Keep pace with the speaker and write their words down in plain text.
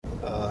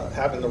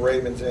having the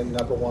Ravens in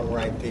number one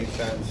ranked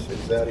defense,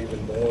 is that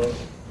even more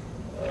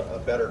a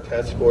better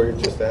test for you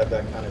just to have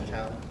that kind of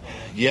talent?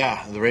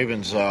 Yeah, the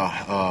Ravens,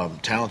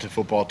 talented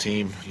football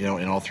team,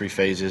 in all three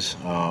phases.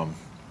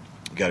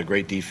 Got a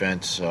great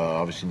defense,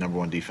 obviously number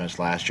one defense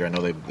last year. I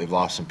know they've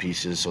lost some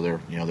pieces, so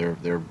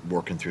they're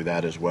working through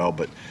that as well.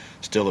 But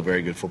still a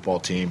very good football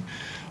team.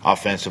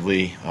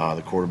 Offensively,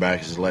 the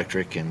quarterback is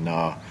electric, and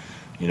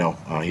he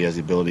has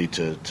the ability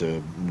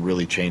to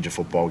really change a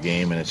football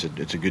game, and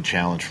it's a good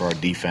challenge for our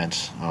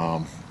defense,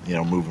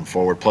 moving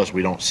forward. Plus,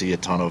 we don't see a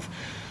ton of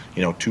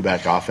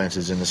two-back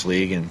offenses in this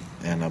league,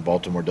 and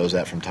Baltimore does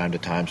that from time to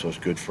time, so it's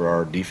good for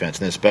our defense.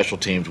 And then special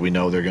teams, we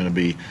know they're going to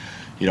be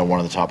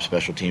one of the top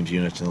special teams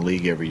units in the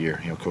league every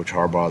year. Coach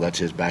Harbaugh, that's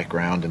his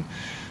background,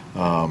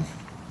 and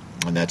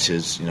that's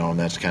his, and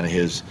that's kind of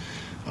his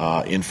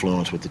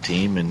influence with the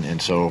team, and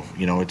so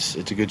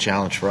it's a good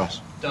challenge for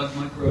us. Doug,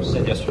 Mike Rose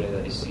said yesterday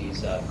that he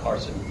sees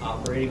Carson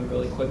operating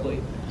really quickly.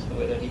 That's the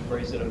way that he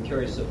phrased it. I'm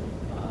curious of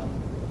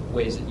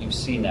ways that you've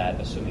seen that,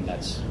 assuming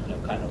that's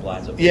kind of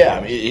lines up. Yeah,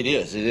 I mean, it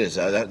is.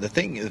 The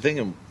thing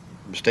in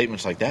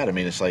statements like that, I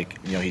mean, it's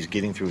like he's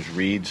getting through his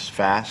reads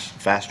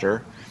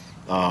faster.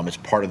 It's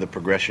part of the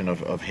progression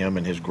of him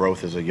and his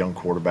growth as a young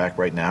quarterback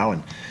right now,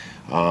 and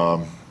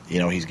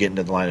he's getting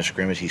to the line of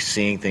scrimmage. He's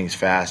seeing things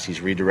fast. He's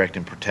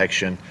redirecting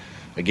protection.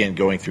 Again,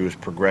 going through his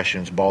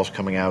progressions, balls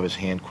coming out of his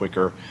hand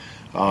quicker.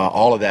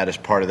 All of that is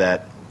part of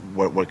that.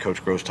 What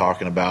Coach Groh's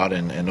talking about,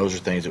 and those are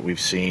things that we've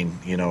seen.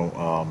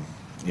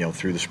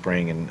 Through the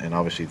spring and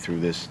obviously through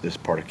this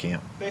part of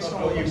camp. Based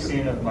on what you've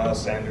seen of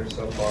Miles Sanders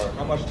so far,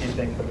 how much do you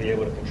think he'll be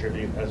able to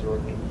contribute as a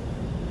rookie?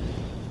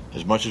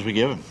 As much as we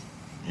give him.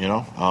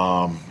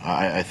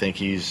 I think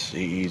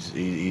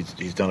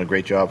he's done a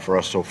great job for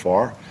us so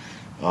far.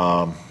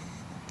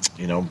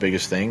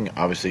 Biggest thing,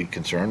 obviously,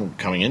 concern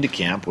coming into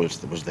camp was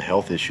the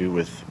health issue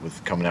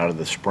with coming out of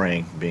the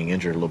spring, being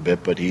injured a little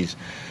bit. But I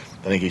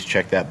think he's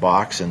checked that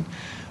box, and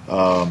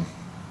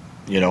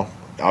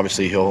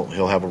obviously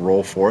he'll have a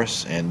role for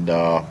us, and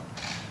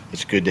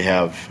it's good to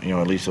have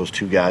at least those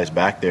two guys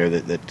back there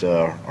that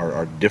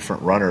are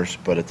different runners,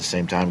 but at the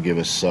same time give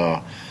us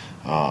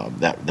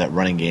that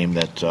running game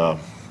that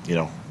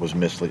was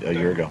missed a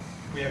year ago.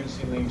 We haven't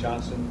seen Lane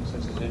Johnson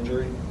since his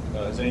injury.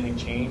 Has anything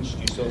changed?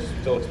 Do you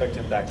still expect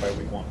him back by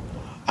week one?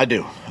 I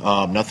do.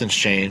 Nothing's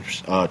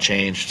changed.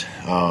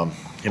 Him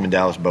and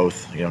Dallas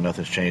both.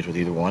 Nothing's changed with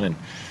either one, and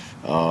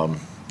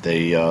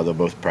they'll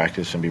both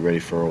practice and be ready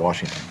for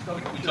Washington.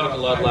 You talked a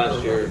lot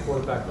last year.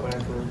 Quarterback plan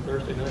for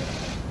Thursday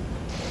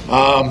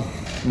night?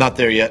 Not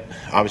there yet.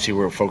 Obviously,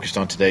 we're focused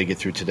on today, get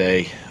through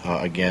today.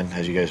 Again,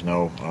 as you guys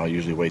know, I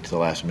usually wait to the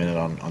last minute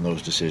on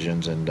those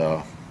decisions, and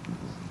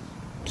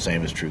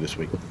same is true this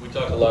week. We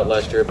talked a lot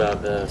last year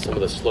about some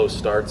of the slow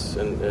starts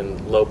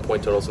and low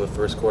point totals in the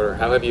first quarter.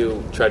 How have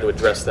you tried to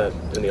address that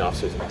in the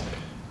offseason?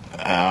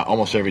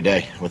 Almost every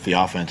day with the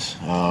offense,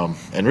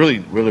 and really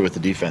with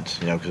the defense.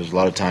 Because a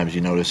lot of times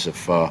you notice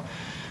if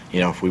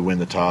we win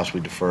the toss,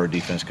 we defer,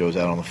 defense goes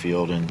out on the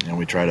field, and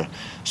we try to.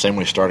 Same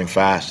way starting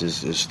fast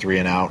is 3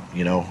 and out,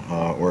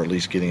 or at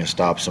least getting a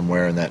stop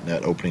somewhere in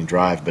that opening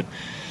drive. But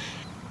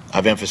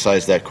I've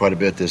emphasized that quite a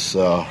bit this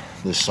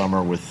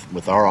summer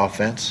with our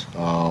offense,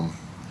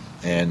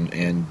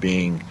 and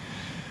being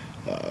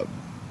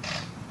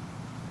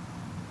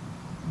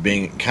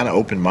kind of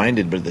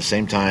open-minded, but at the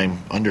same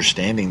time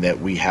understanding that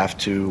we have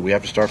to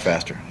start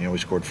faster. We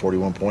scored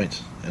 41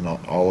 points in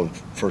all of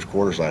first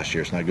quarters last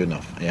year. It's not good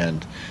enough,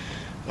 and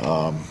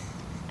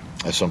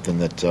that's something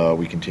that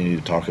we continue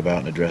to talk about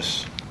and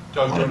address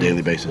on a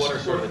daily basis. What are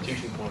sort of the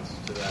teaching points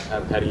to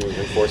that? How do you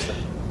enforce that?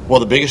 Well,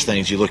 the biggest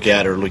things you look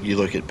at are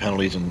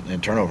penalties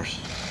and turnovers,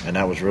 and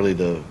that was really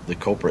the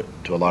culprit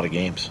to a lot of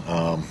games.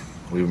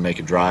 We would make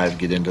a drive,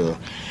 get into the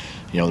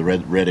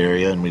red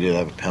area, and we did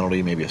have a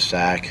penalty, maybe a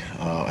sack,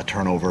 a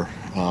turnover,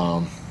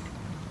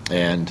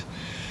 and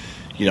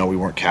we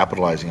weren't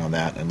capitalizing on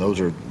that. And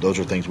those are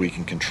things we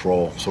can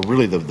control. So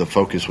really, the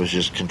focus was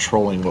just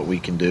controlling what we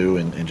can do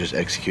and just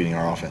executing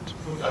our offense.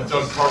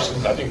 Doug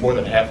Carson, I think more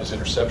than half his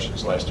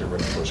interceptions last year were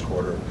in the first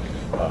quarter,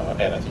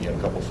 and I think he had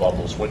a couple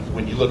fumbles.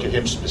 When you look at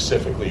him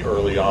specifically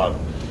early on,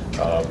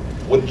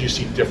 what did you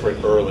see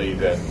different early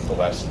than the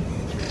last 3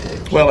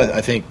 quarters? Well,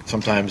 I think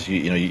sometimes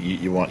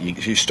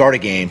you start a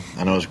game.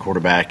 I know as a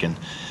quarterback, and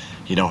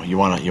you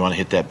want to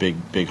hit that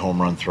big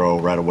home run throw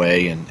right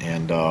away, and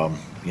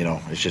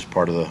it's just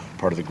part of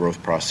the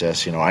growth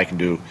process. I can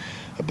do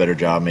a better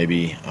job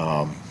maybe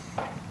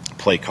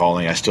play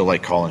calling. I still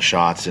like calling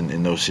shots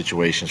in those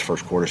situations,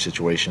 first quarter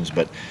situations,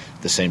 but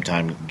at the same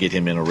time get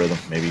him in a rhythm.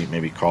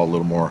 Maybe call a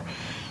little more,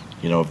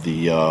 of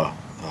the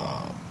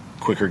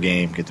quicker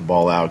game, get the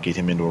ball out, get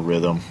him into a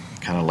rhythm,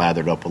 kind of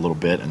lathered up a little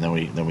bit, and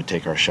then we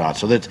take our shot.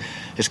 So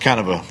it's kind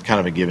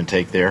of a give and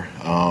take there,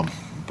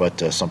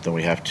 but something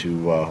we have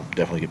to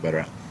definitely get better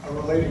at. A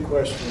related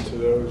question to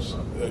those,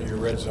 your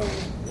red zone.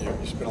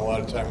 You spent a lot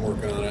of time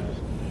working on it.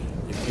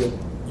 You feel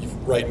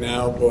right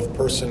now, both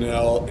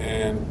personnel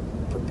and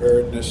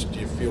preparedness, do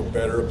you feel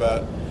better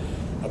about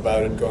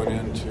it going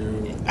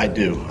into? I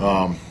do.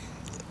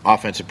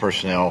 offensive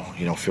personnel,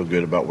 feel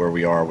good about where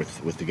we are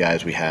with the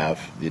guys we have.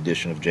 The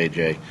addition of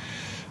JJ,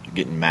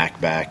 getting Mac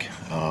back,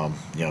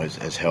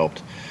 has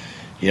helped.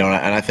 And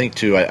I think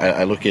too,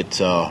 I look at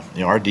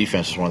our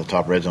defense is one of the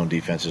top red zone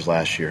defenses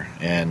last year,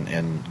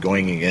 and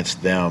going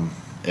against them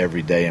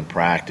every day in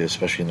practice,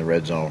 especially in the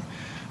red zone,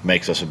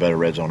 makes us a better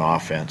red zone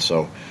offense.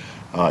 So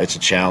it's a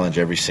challenge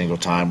every single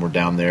time we're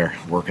down there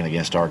working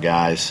against our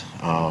guys.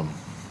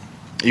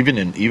 Even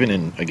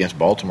in against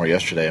Baltimore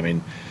yesterday, I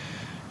mean,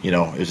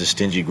 it was a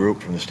stingy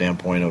group from the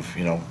standpoint of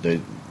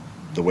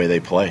the way they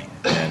play,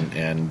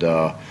 and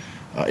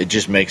it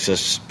just makes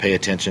us pay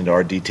attention to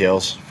our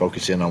details,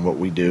 focus in on what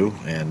we do,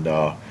 and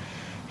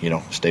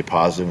stay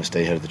positive and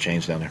stay ahead of the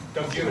chains down there.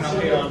 Do you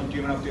have an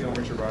update on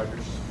Richard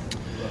Rodgers?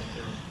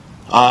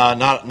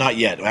 Not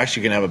yet. We're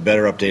actually going to have a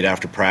better update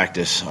after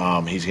practice.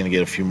 He's going to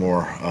get a few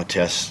more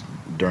tests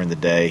during the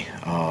day,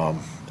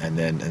 and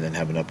then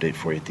have an update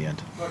for you at the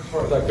end. As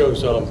far as that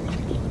goes,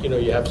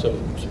 you have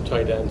some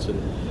tight ends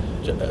and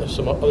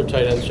some other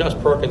tight ends. Josh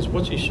Perkins,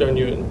 what's he shown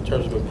you in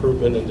terms of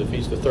improvement, and if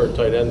he's the third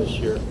tight end this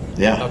year?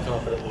 Yeah. How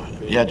confident would you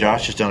be? Yeah,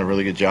 Josh has done a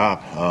really good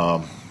job.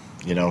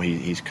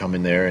 He's come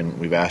in there, and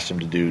we've asked him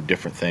to do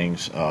different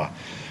things.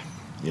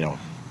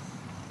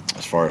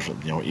 As far as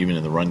even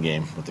in the run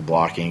game with the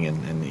blocking,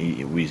 and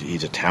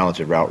he's a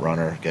talented route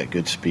runner, got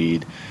good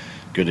speed,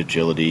 good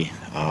agility,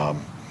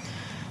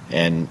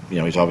 and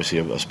he's obviously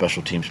a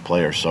special teams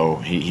player. So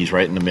he's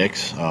right in the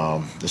mix.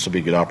 This will be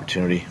a good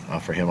opportunity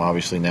for him,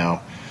 obviously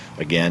now,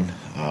 again,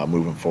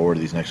 moving forward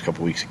to these next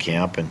couple weeks of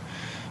camp, and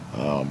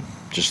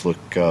just look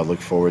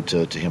forward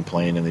to him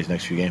playing in these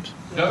next few games.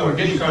 We're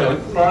getting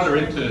farther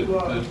into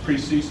the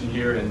preseason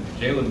here, and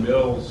Jalen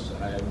Mills,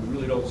 we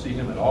really don't see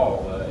him at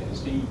all.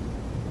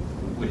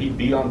 Would he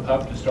be on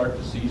PUP to start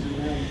the season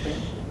now, you think?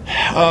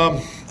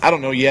 I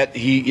don't know yet.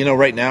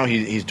 Right now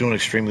he's doing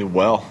extremely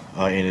well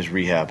in his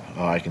rehab.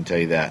 I can tell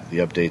you that the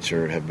updates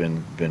have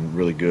been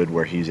really good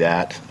where he's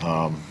at.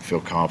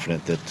 Feel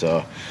confident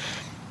that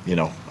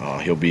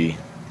he'll be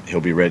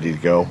ready to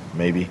go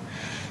maybe.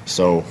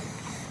 So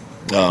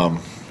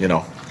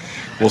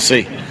we'll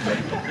see.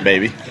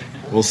 Maybe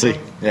we'll see.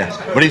 Yeah,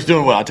 but he's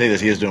doing well. I'll tell you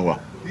this: he is doing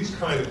well. These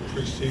kind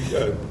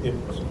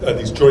of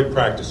these joint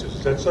practices,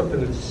 is that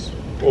something that's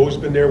always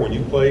been there when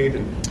you played,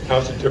 and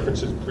how's the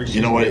difference in preseason?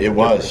 You know what? It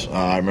was.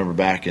 I remember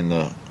back in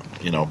the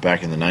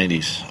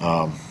 90s.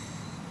 I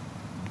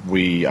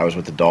was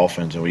with the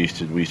Dolphins, and we used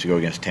to go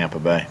against Tampa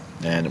Bay,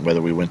 and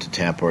whether we went to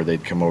Tampa or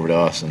they'd come over to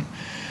us, and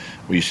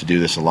we used to do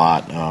this a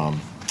lot.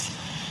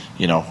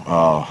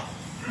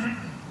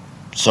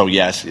 So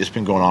yes, it's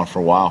been going on for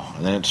a while,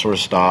 and then it sort of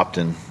stopped,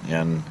 and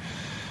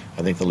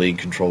I think the league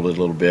controlled it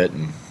a little bit,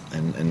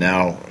 and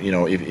now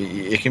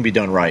it can be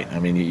done right. I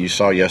mean, you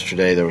saw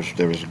yesterday there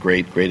was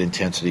great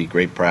intensity,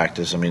 great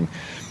practice. I mean,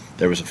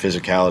 there was a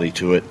physicality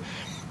to it,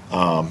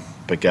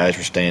 but guys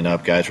were staying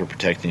up, guys were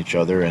protecting each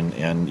other,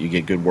 and you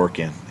get good work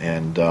in.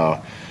 And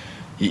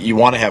you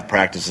want to have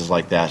practices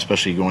like that,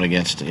 especially going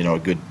against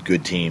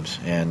good teams.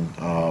 And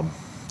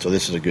so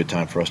this is a good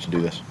time for us to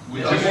do this.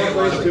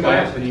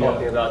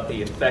 Talking about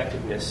the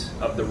effectiveness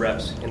of the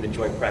reps in the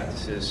joint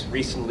practices.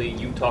 Recently,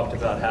 you talked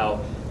about how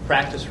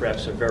practice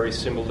reps are very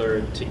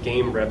similar to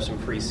game reps in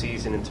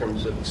preseason in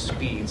terms of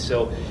speed.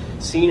 So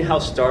seeing how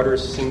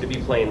starters seem to be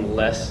playing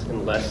less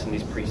and less in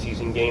these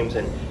preseason games,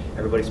 and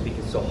everybody's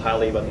speaking so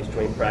highly about these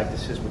joint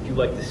practices, would you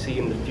like to see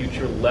in the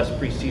future less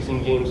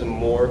preseason games and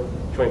more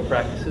joint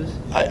practices?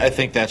 I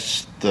think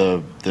that's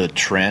the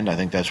trend. I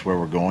think that's where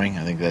we're going.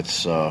 I think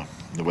that's the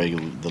way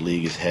the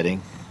league is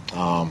heading.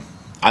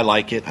 I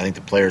like it. I think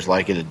the players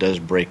like it. It does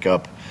break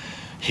up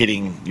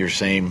hitting your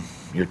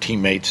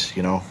teammates,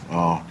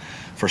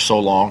 for so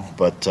long.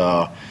 But,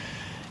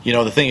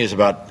 the thing is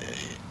about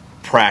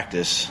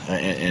practice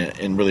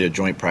and really a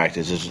joint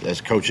practice is,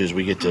 as coaches,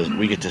 we get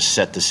to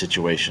set the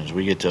situations.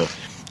 We get to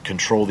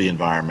control the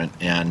environment,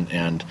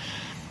 and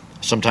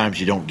sometimes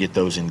you don't get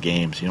those in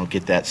games. You don't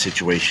get that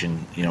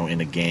situation,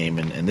 in a game.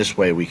 And this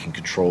way we can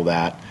control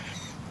that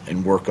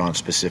and work on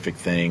specific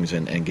things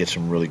and get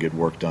some really good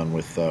work done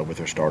with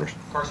our starters.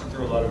 Carson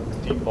threw a lot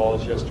of deep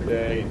balls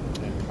yesterday,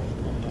 and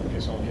I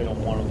guess only hit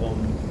on one of them.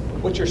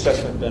 What's your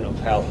assessment then of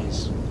how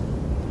he's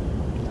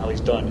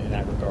done in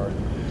that regard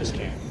this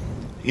camp?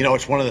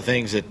 It's one of the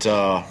things that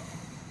I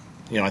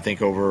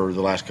think over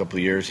the last couple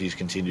of years he's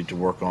continued to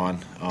work on.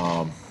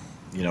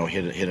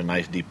 Hit a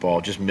nice deep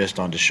ball, just missed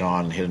on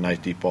Deshaun, and hit a nice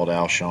deep ball to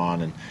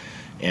Alshon,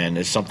 and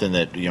it's something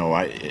that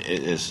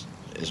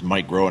as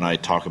Mike Groh and I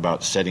talk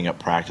about setting up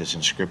practice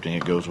and scripting,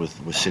 it goes with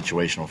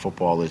situational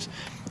football is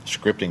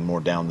scripting more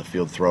down the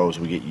field throws.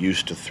 We get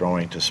used to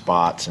throwing to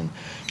spots and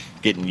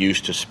getting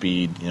used to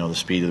speed, the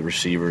speed of the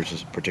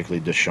receivers,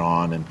 particularly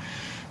Deshaun and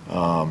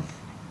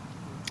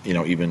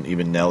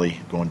even Nelly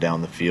going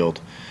down the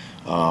field.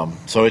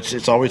 So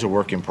it's always a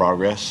work in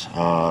progress.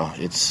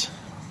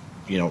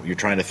 You're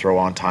trying to throw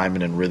on time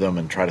and in rhythm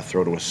and try to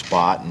throw to a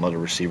spot and let a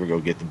receiver go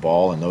get the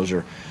ball, and those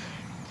are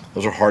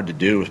hard to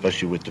do,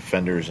 especially with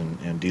defenders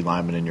and D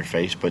linemen in your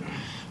face. But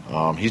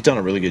he's done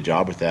a really good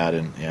job with that,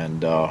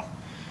 and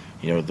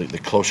the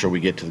closer we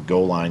get to the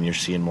goal line, you're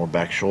seeing more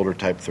back shoulder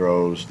type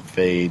throws,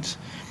 fades,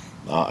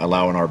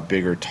 allowing our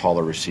bigger,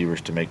 taller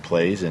receivers to make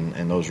plays,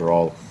 and those are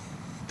all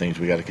things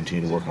we got to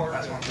continue to work on.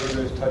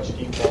 Those touch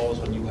deep balls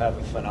when you have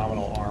a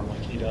phenomenal arm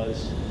like he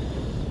does. You know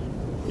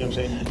what I'm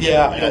saying?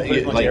 Yeah, You don't put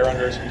as much air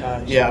under it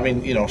sometimes. Yeah, I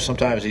mean,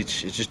 sometimes it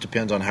just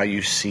depends on how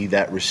you see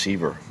that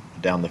receiver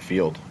down the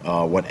field.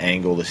 What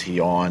angle is he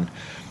on?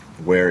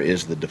 Where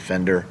is the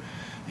defender?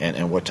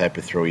 And what type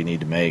of throw you need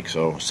to make.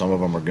 So some of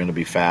them are going to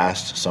be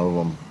fast. Some of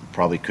them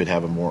probably could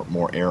have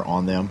more air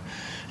on them.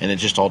 And it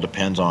just all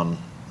depends on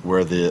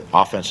where the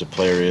offensive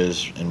player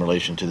is in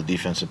relation to the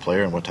defensive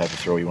player and what type of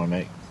throw you want to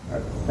make. All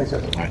right. Thanks,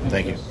 Ed. All right,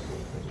 thank you.